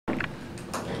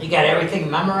You got everything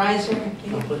memorized here?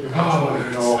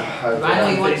 Oh, no. I know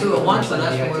you went through it once, and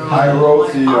that's when we were on. I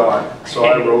wrote the, so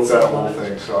I wrote that whole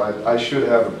thing, so I should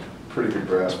have a pretty good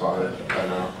grasp on it by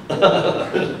now.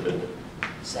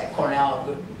 It's that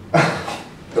Cornell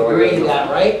degree you got,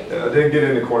 right? Yeah, I didn't get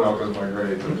into Cornell because of my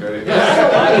grades, okay?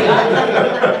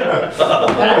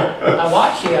 I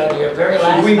watched you on your very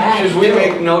last match. Should we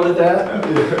make note of that?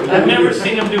 I've never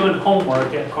seen him doing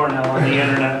homework at Cornell on the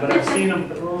internet, but I've seen him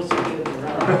throw some kids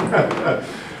around.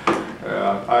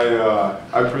 Yeah,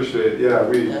 I appreciate it.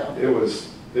 Yeah, it was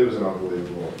an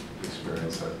unbelievable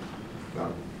experience.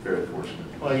 I'm very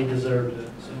fortunate. Well, he deserved it.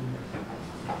 So.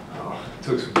 It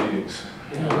took some beatings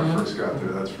when I first got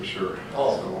there, that's for sure.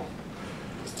 Oh.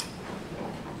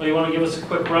 Well, you want to give us a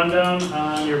quick rundown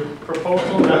on your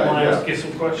proposal, and then I ask you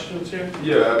some questions here?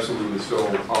 Yeah, absolutely. So,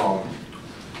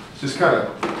 just kind of,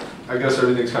 I guess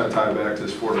everything's kind of tied back to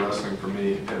sport wrestling for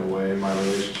me in a way, my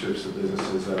relationships, the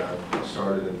businesses that I've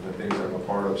started and the things I'm a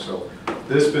part of. So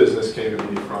this business came to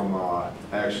me from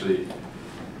actually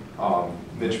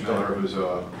Mitch Miller, who's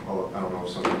I don't know if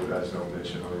some of you guys know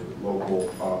Mitch, a local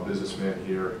businessman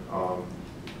here,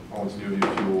 owns New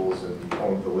View Fuels and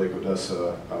owned the Lake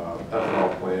Odessa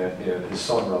ethanol plant, and his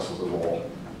son wrestles at Lowell.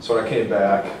 So when I came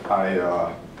back, I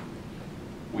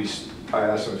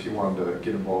asked him if he wanted to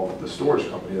get involved with the storage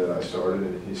company that I started,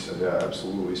 and he said, yeah,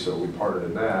 absolutely. So we partnered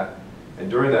in that. And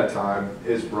during that time,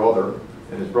 his brother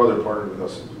partnered with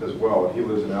us as well. And he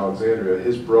lives in Alexandria.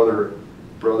 His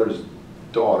brother's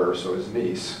daughter, so his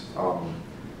niece,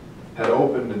 had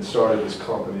opened and started this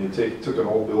company. It took an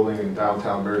old building in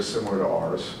downtown very similar to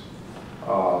ours,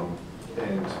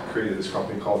 and created this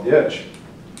company called The Edge.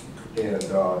 And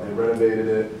they renovated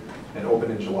it and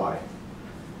opened in July.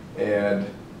 And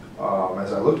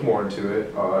as I looked more into it,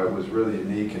 it was really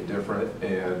unique and different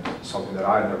and something that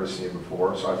I had never seen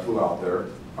before. So I flew out there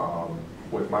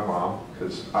with my mom,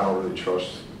 because I don't really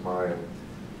trust my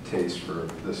taste for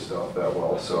this stuff that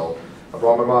well. So I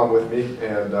brought my mom with me,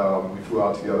 and we flew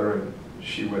out together, and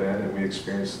she went in, and we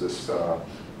experienced this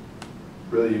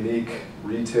really unique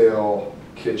retail,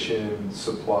 kitchen,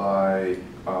 supply,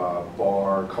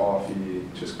 bar, coffee,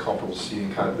 just comfortable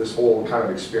seating, kind of this whole kind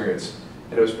of experience.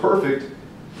 And it was perfect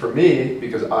for me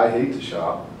because I hate to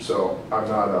shop, so I'm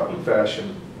not a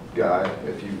fashion guy.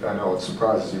 I know it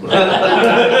surprises you,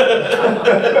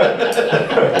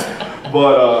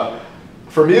 but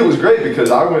for me it was great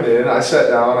because I went in, I sat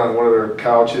down on one of their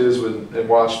couches and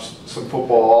watched some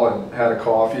football and had a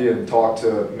coffee and talked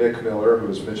to Mick Miller, who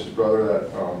was Mitch's brother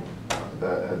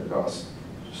that had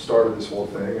started this whole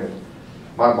thing. And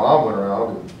my mom went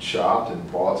around and shopped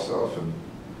and bought stuff, and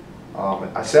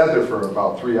I sat there for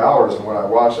about 3 hours, and when I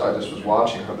watched, I just was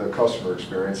watching the customer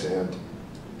experience, and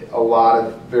a lot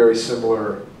of very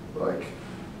similar, like,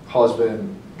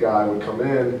 husband, guy would come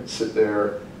in, sit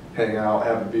there, hang out,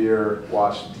 have a beer,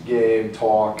 watch the game,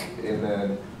 talk, and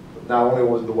then not only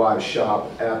would the wives shop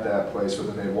at that place, but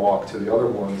then they'd walk to the other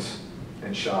ones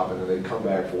and shop, and then they'd come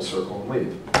back full circle and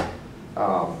leave.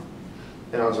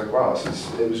 And I was like, wow,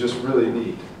 it was just really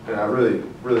neat, and I really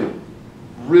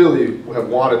have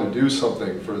wanted to do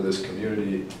something for this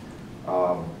community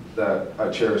that I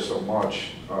cherish so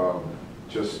much,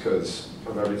 just because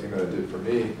of everything that it did for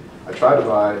me. I tried to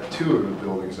buy 2 of the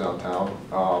buildings downtown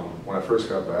when I first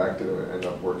got back. Didn't end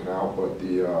up working out, but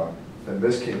then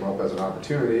this came up as an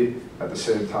opportunity. At the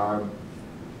same time,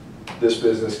 this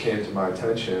business came to my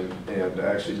attention, and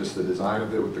actually just the design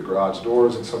of it with the garage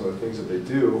doors and some of the things that they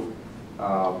do,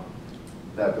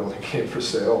 that building came for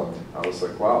sale, and I was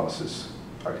like, wow,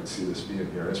 I could see this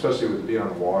being here, especially with it being on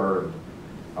the water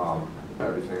and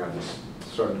everything. I just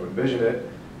started to envision it.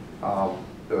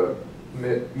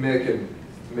 Mick and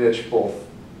Mitch both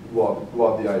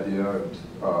loved the idea and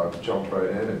jumped right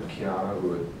in, and Kiana,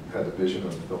 who had the vision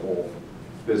of the whole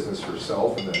business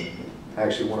herself, and then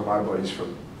actually one of my buddies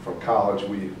from college,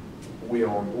 we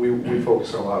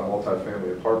focus on a lot of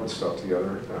multifamily apartment stuff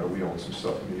together. We own some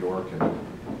stuff in New York, and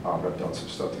I've done some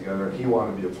stuff together, and he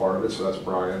wanted to be a part of it, so that's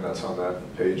Brian, that's on that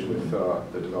page with the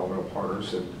developmental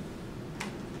partners, and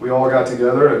we all got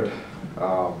together, and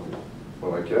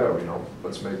we're like, yeah,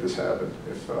 let's make this happen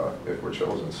if we're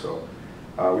chosen. So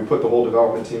we put the whole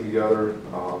development team together.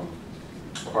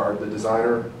 The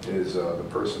designer is the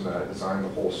person that designed the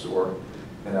whole store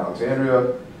in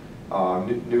Alexandria.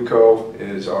 Nuco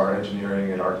is our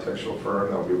engineering and architectural firm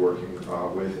that will be working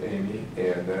with Amy,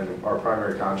 and then our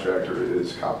primary contractor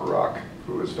is Copper Rock,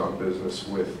 who has done business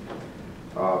with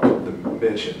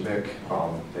Mitch and Mick.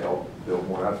 They all build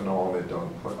more ethanol. They've done,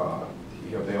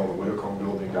 they own the Whitacombe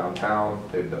building downtown.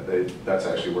 That's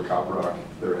actually where Copper Rock,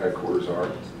 their headquarters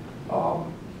are.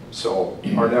 So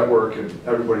our network and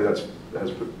everybody has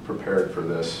prepared for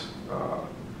this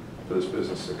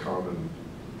business to come, and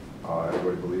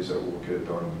everybody believes that we'll get it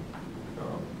done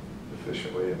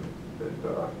efficiently and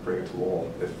bring it to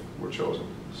Lowell if we're chosen.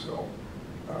 So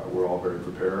we're all very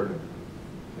prepared,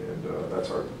 and we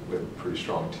have a pretty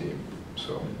strong team.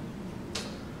 So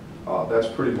that's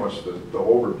pretty much the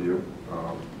overview.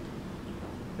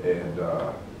 And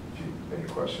if you have any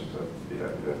questions, I'd be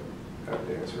happy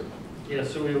to answer. Yeah,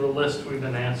 so we have a list we've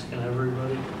been asking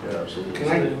everybody. Yeah, absolutely.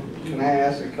 Can I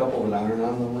ask a couple that aren't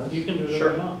on the list? You can do it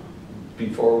Sure. or not.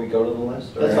 Before we go to the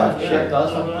list? or That's fine, after? sure,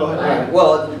 that's fine, go All ahead. right,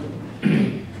 well,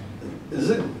 is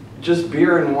it just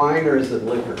beer and wine, or is it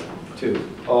liquor too?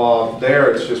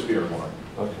 There, it's just beer and wine.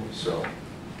 Okay. So,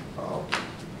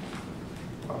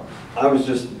 I was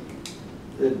just,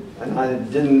 and I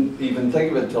didn't even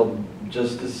think of it till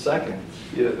just a second.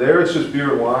 yeah, there it's just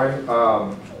beer and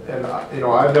wine. And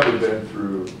I've never been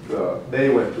through they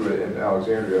went through it in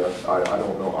Alexandria. I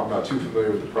don't know, I'm not too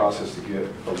familiar with the process to get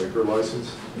a liquor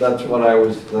license. That's where I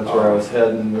was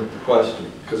heading with the question.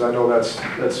 Because I know that's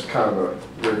kind of a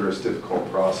rigorous,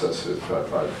 difficult process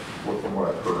from what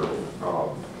I've heard.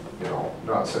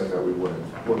 Not saying that we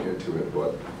wouldn't look into it,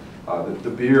 but the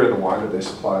beer and the wine that they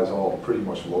supply is all pretty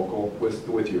much local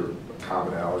with your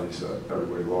commonalities that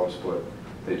everybody loves, but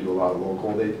they do a lot of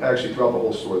local. They actually, throughout the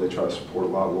whole store, they try to support a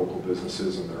lot of local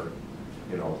businesses and their,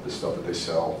 the stuff that they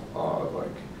sell.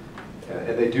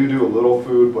 And they do a little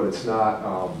food, but it's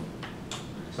not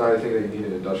anything that you need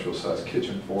an industrial sized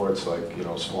kitchen for. It's like,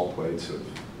 small plates of,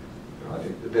 I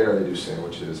think there they do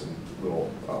sandwiches and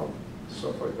little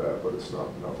stuff like that, but it's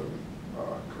nothing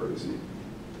crazy,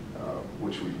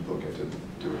 which we look into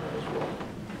doing that as well.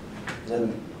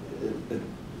 And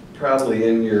probably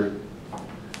in your,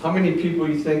 how many people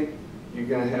you think you're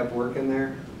gonna have working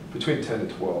there? Between 10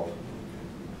 to 12.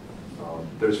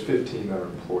 There's 15 that are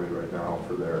employed right now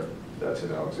that's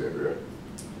in Alexandria.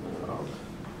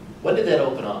 When did that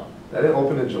open up? That didn't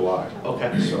open in July.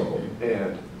 Okay. So,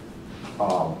 and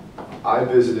I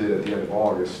visited at the end of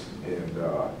August, and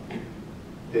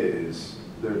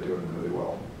they're doing really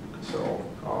well. So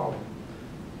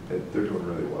they're doing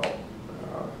really well.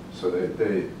 So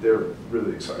they're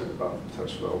really excited about the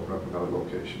potential to open up another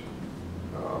location.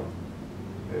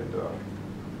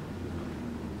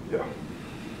 Yeah.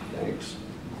 Thanks.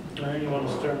 All right, you want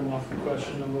to start them off with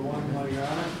question number one while you're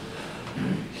on it?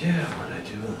 Yeah, what I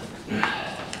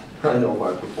do? I know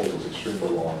my proposal's extremely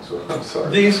long, so I'm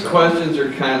sorry. These questions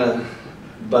are kind of,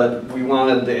 but we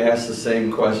wanted to ask the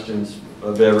same questions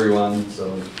of everyone,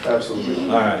 so. Absolutely.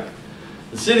 All right.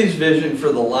 The city's vision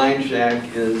for the Line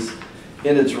Shack is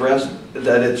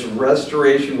that its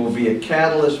restoration will be a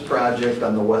catalyst project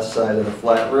on the west side of the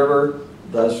Flat River,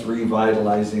 thus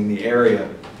revitalizing the area.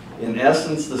 In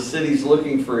essence, the city's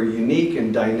looking for a unique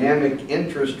and dynamic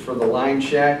interest for the Line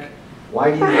Shack.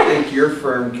 Why do you think your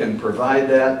firm can provide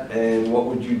that, and what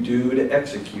would you do to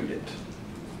execute it?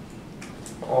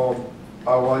 Well,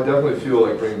 I definitely feel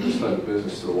like bringing this type of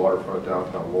business to the waterfront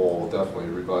downtown Lowell will definitely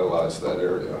revitalize that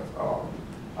area.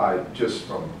 Just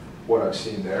from what I've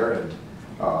seen there and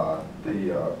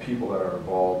the people that are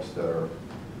involved that are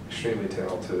extremely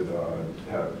talented,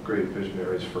 have great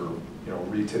visionaries for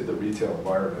the retail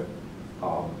environment,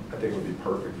 I think it would be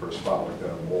perfect for a spot like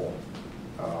that in Lowell.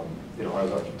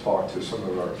 As I've talked to some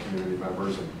of our community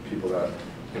members and people that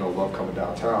love coming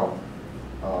downtown,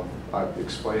 I've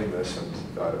explained this,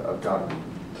 and I've gotten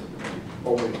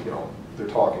they're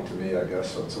talking to me, I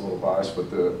guess, so it's a little biased, but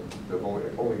they've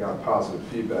only gotten positive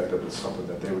feedback that it's something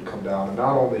that they would come down and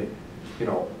not only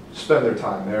spend their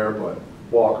time there, but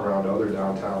walk around other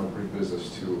downtown and bring business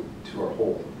to our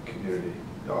whole community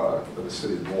of the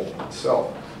city of Lowell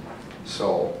itself.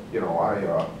 So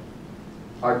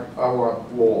I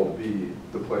want Lowell to be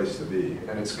the place to be,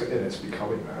 and it's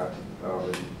becoming that.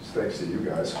 Thanks to you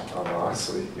guys,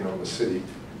 honestly, in the city.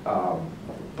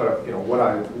 But when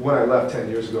I left 10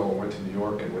 years ago and went to New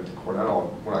York and went to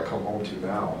Cornell, when I come home to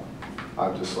now,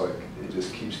 I'm just like, it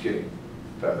just keeps getting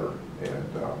better. And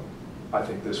I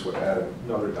think this would add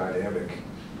another dynamic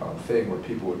thing where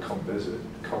people would come visit,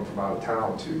 come from out of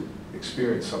town to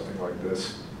experience something like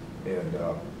this, and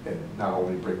not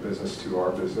only bring business to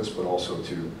our business, but also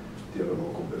to the other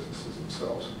local businesses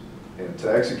themselves. And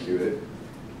to execute it,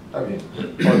 I mean,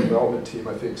 our development team,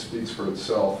 I think, speaks for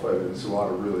itself. There's a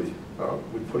lot of really,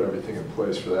 we put everything in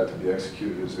place for that to be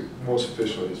executed as most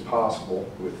efficiently as possible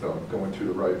with going through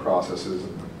the right processes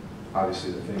and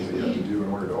obviously the things that you have to do in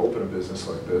order to open a business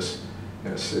like this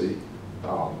in a city.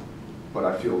 But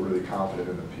I feel really confident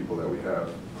in the people that we have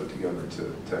put together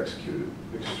to execute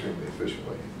it extremely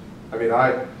efficiently. I mean,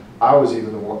 I was the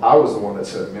one that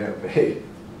said, man, May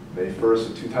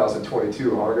 1st of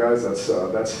 2022, huh guys, that's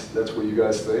what you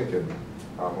guys think. And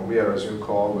when we had our Zoom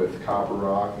call with Copper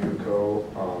Rock, Newco,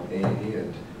 Amy,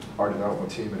 and our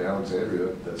development team in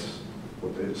Alexandria, that's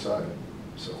what they decided.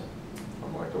 So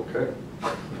I'm like, okay.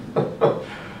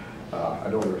 I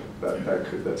know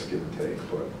that's give and take,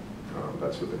 but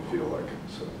that's what they feel like.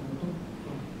 So.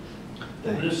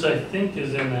 This, I think,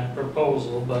 is in that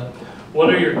proposal, but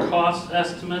what are your cost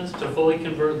estimates to fully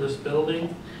convert this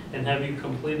building? And have you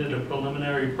completed a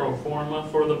preliminary pro forma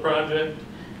for the project?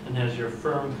 And has your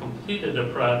firm completed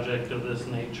a project of this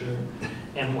nature?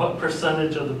 And what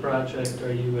percentage of the project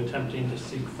are you attempting to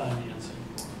seek financing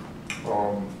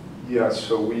for? Yeah,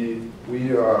 so we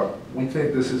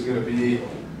think this is going to be,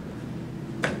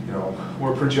 you know,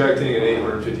 we're projecting an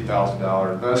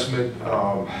 $850,000 investment.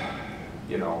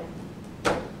 You know,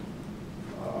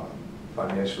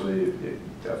 financially, it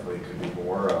definitely could be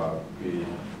more.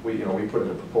 We put in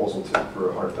a proposal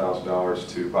for $100,000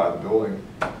 to buy the building.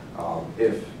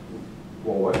 If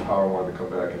Lowell and Power wanted to come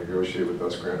back and negotiate with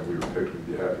us, granted we were picked, we'd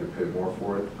be happy to pay more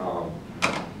for it.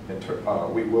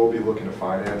 We will be looking to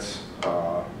finance,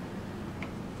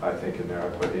 I think in there I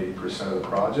put 80% of the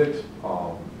project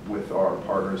with our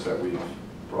partners that we've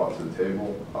brought to the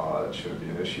table. It shouldn't be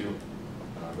an issue.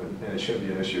 And it shouldn't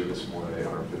be an issue if it's more than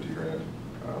 850 grand.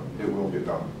 It will get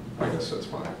done. I guess that's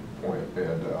my point.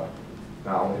 And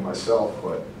not only myself,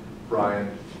 but Brian,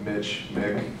 Mitch,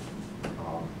 Mick,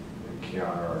 and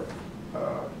Keanu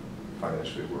are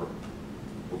financially we'll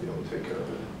be able to take care of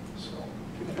it. So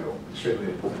we feel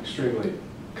extremely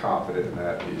confident in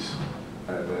that piece.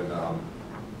 And then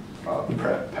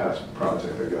past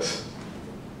project, I guess,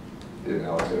 in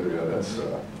Alexandria, that's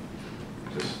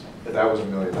that was $1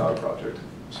 million project.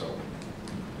 So.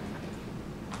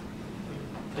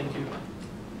 Thank you.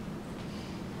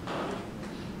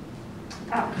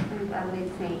 That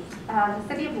leads me. The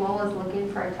City of Lowell is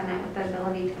looking for a tenant with the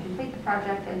ability to complete the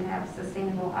project and have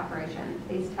sustainable operation.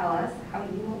 Please tell us how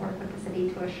you will work with the city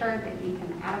to assure that you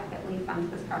can adequately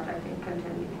fund this project and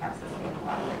continue to have sustainable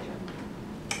operation.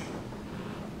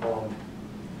 Well,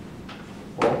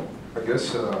 I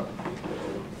guess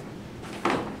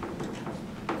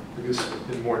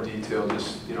in more detail,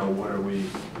 just, you know, what are we,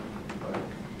 like,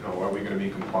 you know, are we going to be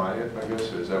compliant, I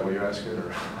guess, or is that what you're asking,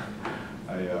 or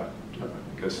I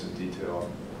guess in detail.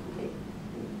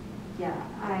 Yeah,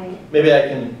 Maybe I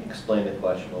can explain the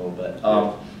question a little bit.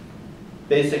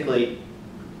 Basically,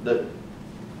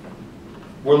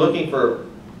 we're looking for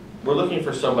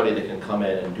somebody that can come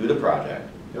in and do the project,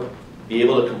 Yep. be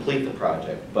able to complete the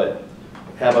project, but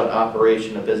have an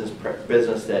operation, a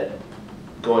business that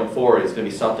going forward is going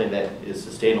to be something that is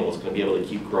sustainable. It's going to be able to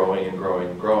keep growing and growing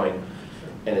and growing.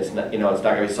 And it's not, it's not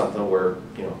going to be something where,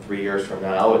 3 years from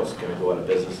now, it's going to go out of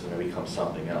business and going to become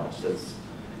something else. That's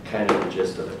kind of the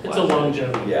gist of the question. It's a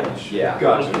longevity. Yeah.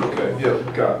 Gotcha, okay, yeah,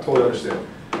 totally understand.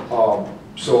 I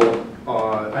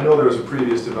know there was a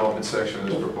previous development section of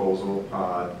this proposal.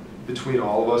 Between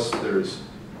all of us, there's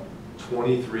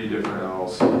 23 different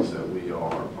LLCs that we are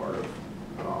part of.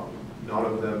 None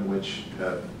of them which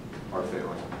are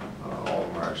failing. All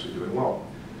of them are actually doing well.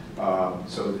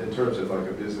 So in terms of like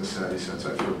a business savvy sense,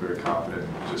 I feel very confident in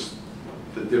just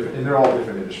the different, and they're all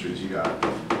different industries. You got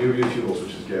New Fuels,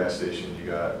 which is gas station. You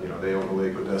got, they own the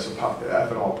Lake Odessa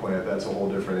ethanol plant. That's a whole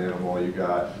different animal. You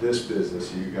got this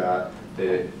business. You got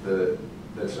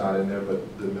that's not in there, but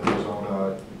the Millers own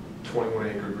a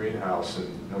 21-acre greenhouse in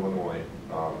Illinois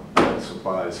that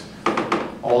supplies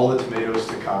all the tomatoes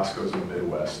to Costco's in the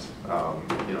Midwest.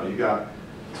 You got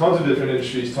tons of different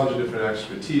industries, tons of different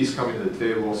expertise coming to the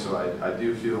table, so I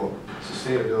do feel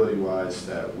sustainability-wise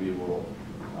that we will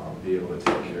be able to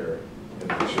take care and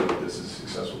make sure that this is a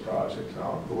successful project.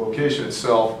 The location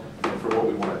itself, and for what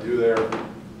we want to do there,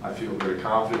 I feel very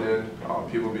confident in.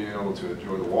 People being able to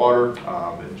enjoy the water,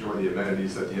 enjoy the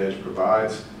amenities that the Edge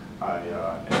provides,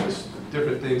 and just the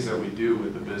different things that we do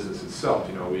with the business itself.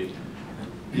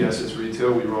 Yes, it's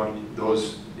retail, we run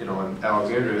those, in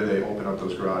Alexandria, they open up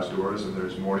those garage doors and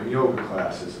there's morning yoga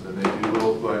classes, and then they do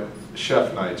little like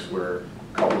chef nights where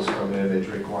couples come in, they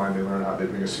drink wine, they learn how, they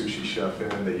bring a sushi chef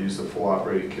in, they use the full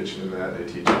operating kitchen in that, they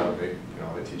teach how to make,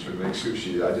 they teach them to make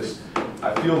sushi.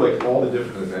 I feel like all the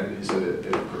different amenities that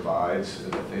it provides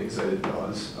and the things that it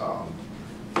does,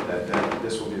 that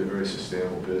this will be a very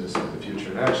sustainable business in the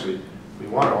future. And actually, we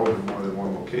want to open more than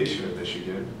one location in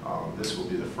Michigan. This will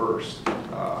be the first.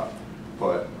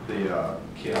 But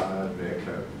Kiana and Mick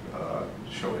have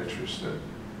shown interest in,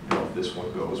 if this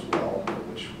one goes well,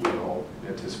 which we all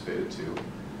anticipated to,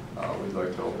 we'd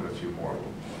like to open a few more of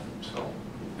them. So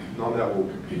none that will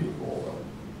compete with Lowell.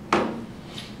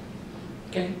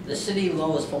 Okay, the city of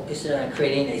Lowell is focusing on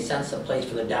creating a sense of place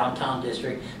for the downtown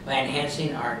district by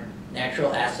enhancing our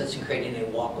natural assets and creating a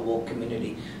walkable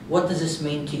community. What does this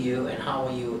mean to you, and how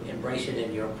will you embrace it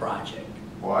in your project?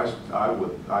 Well,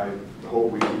 I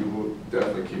hope we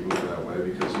definitely keep moving that way,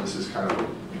 because this is kind of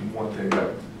one thing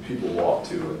that people walk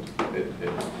to and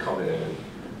come in. And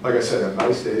like I said, on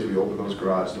nice days, we open those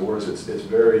garage doors. It's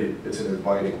an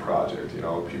inviting project. You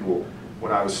know, people.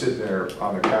 When I was sitting there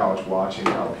on the couch watching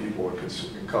how people and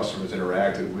customers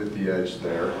interacted with the edge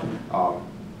there,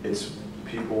 it's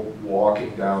people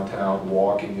walking downtown,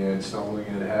 walking in, stumbling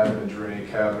in, having a drink,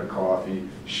 having a coffee,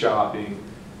 shopping,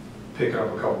 picking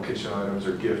up a couple kitchen items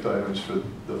or gift items for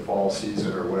the fall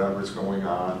season or whatever's going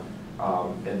on,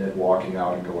 and then walking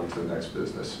out and going to the next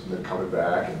business, and then coming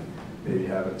back and maybe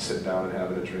sitting down and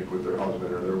having a drink with their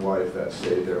husband or their wife that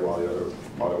stayed there while the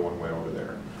other one went over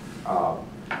there.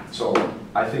 So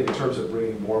I think in terms of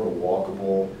bringing more of a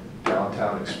walkable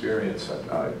downtown experience,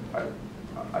 I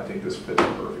think this fits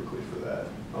perfectly for that,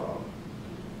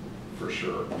 for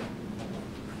sure.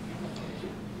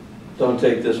 Don't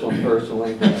take this one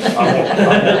personally.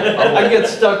 I get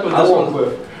stuck with this one.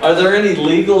 Cliff. Are there any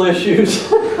legal issues?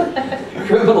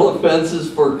 Criminal offenses,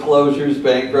 foreclosures,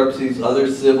 bankruptcies,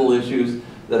 other civil issues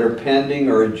that are pending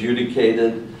or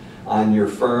adjudicated on your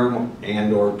firm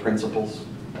and or principals?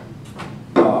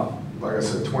 Like I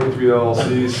said, 23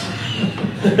 LLCs,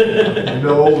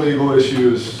 no legal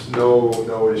issues, no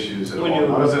issues at all. When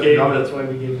you escape, that's why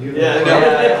we gave you that.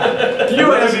 Yeah.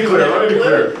 Let me be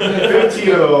clear. 15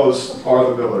 of those are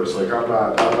the Millers. Like I'm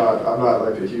not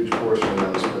like a huge portion of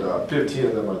those, but 15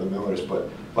 of them are the Millers. But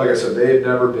like I said, they've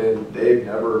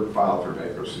never filed for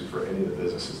bankruptcy for any of the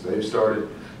businesses they've started.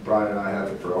 Brian and I have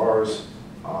it for ours.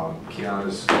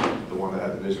 Kiana's the one that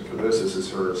had the vision for this. This is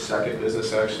her second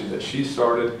business actually that she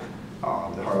started.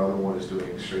 Her other one is doing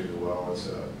extremely well. It's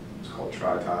called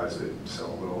Tri-Ties. They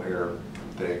sell little hair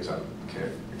things. I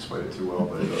can't explain it too well,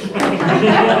 but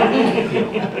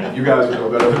you guys would know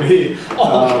better than me.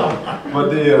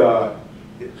 But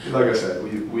like I said,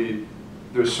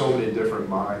 there's so many different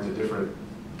minds and different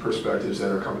perspectives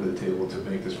that are coming to the table to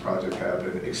make this project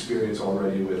happen. Experience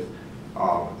already with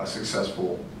a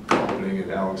successful opening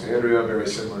in Alexandria, very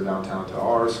similar downtown to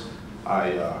ours.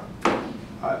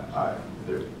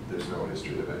 There's no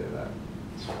history of any of that.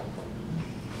 So.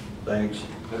 Thanks.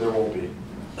 And there won't be.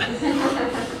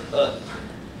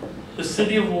 The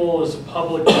city of Lowell is a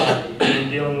public body,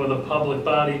 and dealing with a public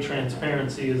body,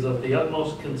 transparency is of the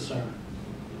utmost concern.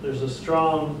 There's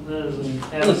an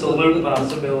absolute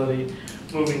possibility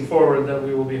moving forward that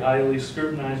we will be highly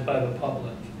scrutinized by the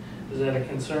public. Is that a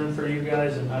concern for you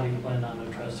guys, and how do you plan on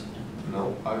addressing it?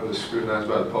 No, I was scrutinized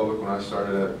by the public when I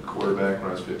started at quarterback when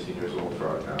I was 15 years old for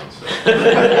our town. So.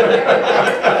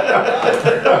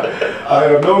 I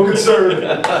have no concern with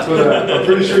that. I'm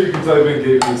pretty sure you can type in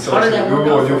Gate Sucks in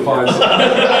Google and you'll find something.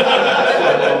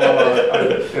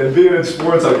 And being in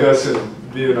sports, I guess, and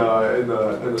being in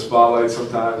the spotlight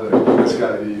sometimes, I just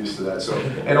got to get used to that. So,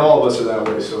 and all of us are that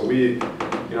way. So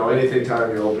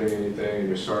anytime you're opening anything and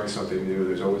you're starting something new,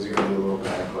 there's always going to be a little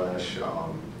backlash.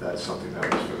 That's something that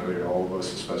was familiar to all of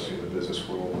us, especially in the business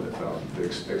world with the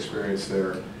experience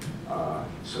there.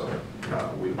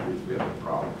 We have no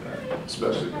problem with that,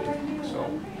 especially me. So.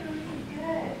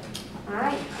 All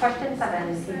right, question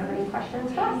 7. Do you have any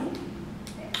questions for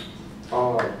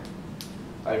us?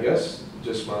 I guess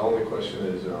just my only question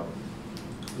is, do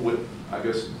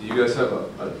you guys have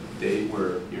a date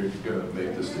where you're going to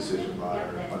make this decision by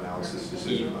or announce this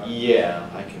decision by? Yeah,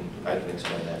 I can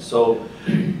explain that. So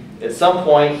at some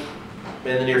point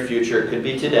in the near future, it could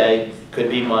be today, could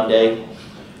be Monday,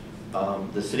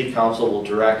 the city council will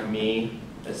direct me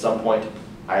at some point.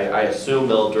 I assume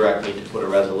they'll direct me to put a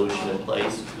resolution in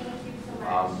place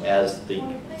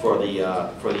for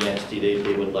the entity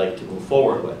they would like to move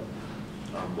forward with.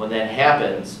 When that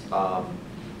happens,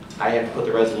 I have to put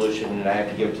the resolution in and I have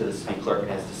to give it to the city clerk, and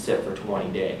it has to sit for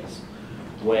 20 days.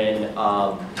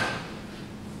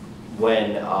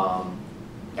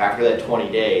 After that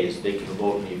 20 days, they have to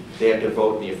vote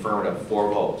in the affirmative,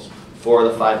 4 votes. 4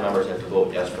 of the 5 members have to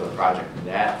vote yes for the project, and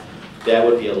that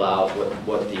would be allowed.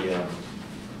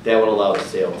 That would allow the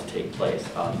sale to take place.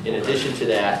 In addition to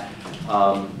that,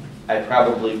 I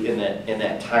probably in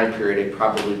that time period, I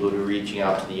probably would be reaching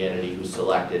out to the entity who's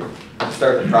selected to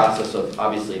start the process of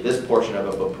obviously this portion of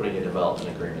it, but putting a development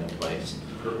agreement in place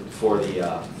for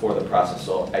the process.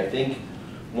 So I think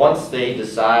once they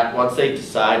decide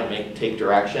and take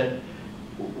direction,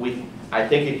 I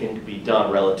think it can be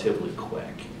done relatively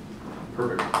quick.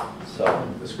 Perfect. So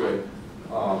that's great.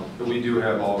 We do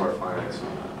have all of our financing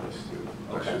in place too.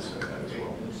 I should say that as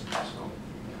well.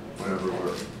 So.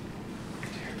 whenever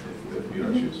if we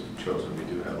are chosen, we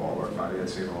do have all of our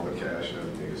financing, all the cash and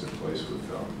everything is in place with,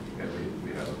 and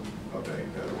we have a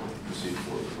bank that will proceed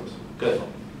forward with us. Good.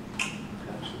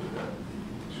 Should do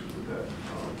that.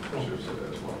 I should have said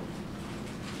that as well.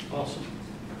 Awesome.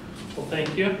 Well,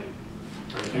 thank you.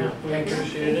 Thank Yeah, we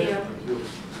appreciate it. Thank you.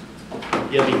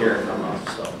 You'll be hearing from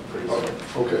us, so.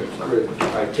 Okay, great. All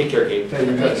right, take care, Kate. Hey,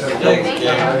 you guys have a Thanks, good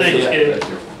Gabe. Thanks, Gabe.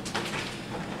 Thank you.